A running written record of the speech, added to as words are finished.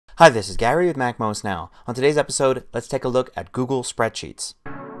Hi, this is Gary with MacMost Now. On today's episode, let's take a look at Google Spreadsheets.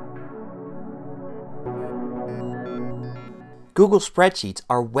 Google Spreadsheets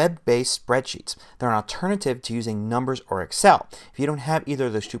are web-based spreadsheets. They're an alternative to using Numbers or Excel. If you don't have either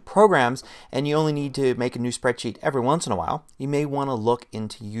of those two programs and you only need to make a new spreadsheet every once in a while, you may want to look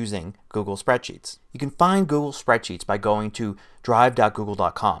into using Google Spreadsheets. You can find Google Spreadsheets by going to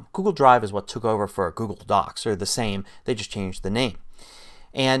drive.google.com. Google Drive is what took over for Google Docs. They're the same, they just changed the name.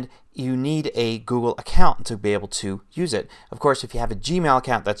 And you need a Google account to be able to use it. Of course, if you have a Gmail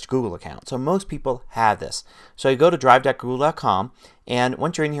account, that's Google account. So most people have this. So you go to drive.google.com, and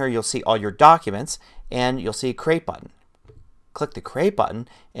once you're in here, you'll see all your documents, and you'll see a Create button. Click the Create button,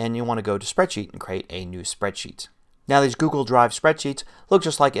 and you want to go to Spreadsheet and create a new spreadsheet. Now these Google Drive spreadsheets look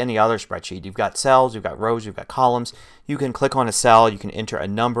just like any other spreadsheet. You've got cells, you've got rows, you've got columns. You can click on a cell, you can enter a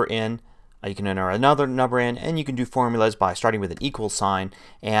number in. You can enter another number in, and you can do formulas by starting with an equal sign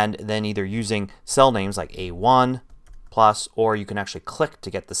and then either using cell names like A1 plus, or you can actually click to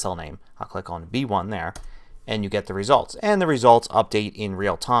get the cell name. I'll click on B1 there and you get the results. And the results update in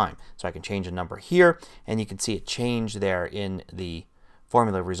real time. So I can change a number here and you can see it change there in the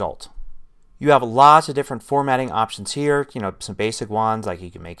formula result. You have lots of different formatting options here. Some basic ones like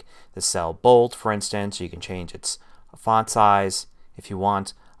you can make the cell bold, for instance. You can change its font size if you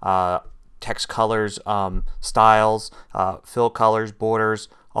want. Text colors, styles, fill colors, borders,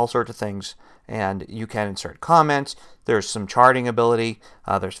 all sorts of things. And you can insert comments. There's some charting ability.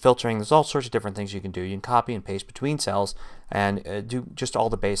 There's filtering. There's all sorts of different things you can do. You can copy and paste between cells and do just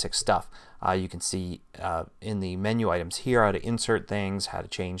all the basic stuff. You can see in the menu items here how to insert things, how to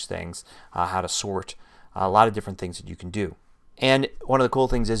change things, how to sort. A lot of different things that you can do. And one of the cool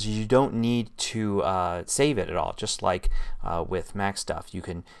things is you don't need to save it at all. Just like with Mac stuff, you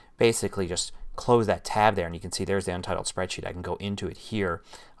can basically just close that tab there and you can see there's the untitled spreadsheet. I can go into it here.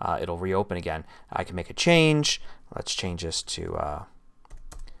 It'll reopen again. I can make a change. Let's change this to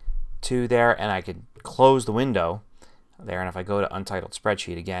there, and I can close the window there. And if I go to untitled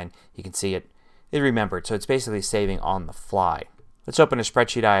spreadsheet again, you can see it remembered. So it's basically saving on the fly. Let's open a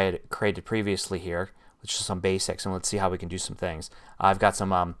spreadsheet I had created previously here. Let's just some basics and let's see how we can do some things. I've got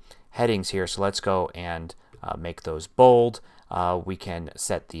some headings here, so let's go and make those bold. We can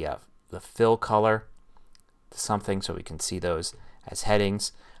set the fill color to something so we can see those as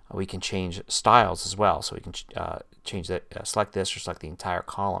headings. We can change styles as well, so we can change that. Select this or select the entire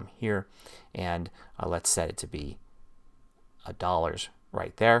column here, and let's set it to be dollars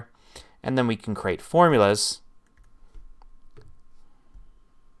right there. And then we can create formulas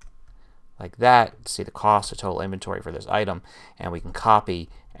like that, see the cost of total inventory for this item, and we can copy,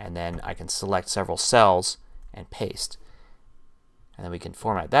 and then I can select several cells and paste. And then we can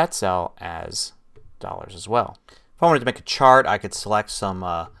format that cell as dollars as well. If I wanted to make a chart, I could select some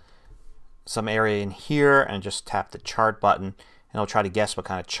area in here and just tap the chart button, and it'll try to guess what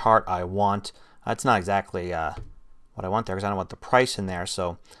kind of chart I want. It's not exactly what I want there because I don't want the price in there,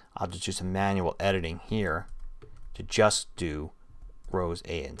 so I'll just do some manual editing here to just do rows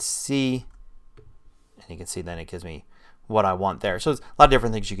A and C, and you can see then it gives me what I want there. So there's a lot of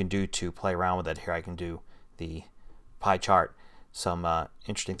different things you can do to play around with it. Here I can do the pie chart, some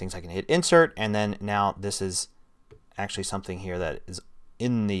interesting things. I can hit insert, and then now this is actually something here that is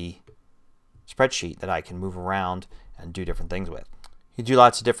in the spreadsheet that I can move around and do different things with. You do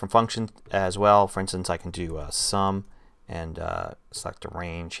lots of different functions as well. For instance, I can do sum and select a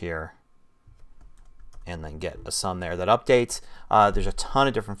range here and then get a sum there that updates. There's a ton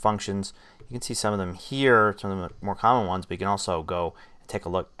of different functions. You can see some of them here, some of the more common ones, but you can also go and take a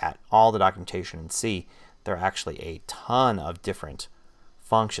look at all the documentation and see there are actually a ton of different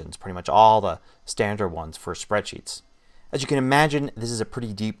functions, pretty much all the standard ones for spreadsheets. As you can imagine, this is a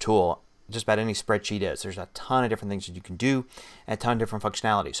pretty deep tool. Just about any spreadsheet is. There's a ton of different things that you can do and a ton of different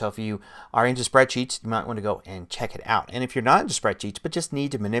functionality. So if you are into spreadsheets, you might want to go and check it out. And if you're not into spreadsheets but just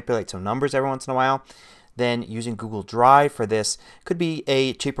need to manipulate some numbers every once in a while, then using Google Drive for this could be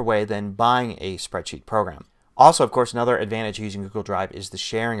a cheaper way than buying a spreadsheet program. Also, of course, another advantage of using Google Drive is the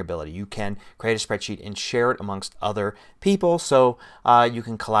sharing ability. You can create a spreadsheet and share it amongst other people, so you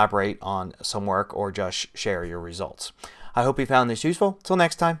can collaborate on some work or just share your results. I hope you found this useful. Till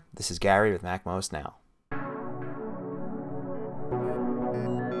next time, this is Gary with MacMost Now.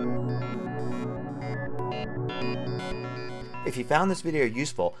 If you found this video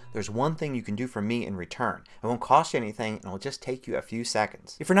useful, there's one thing you can do for me in return. It won't cost you anything and it'll just take you a few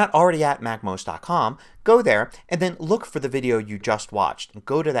seconds. If you're not already at MacMost.com, go there and then look for the video you just watched and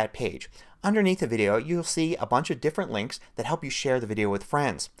go to that page. Underneath the video you'll see a bunch of different links that help you share the video with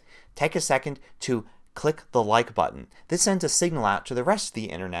friends. Take a second to click the like button. This sends a signal out to the rest of the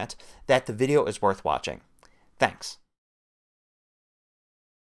internet that the video is worth watching. Thanks.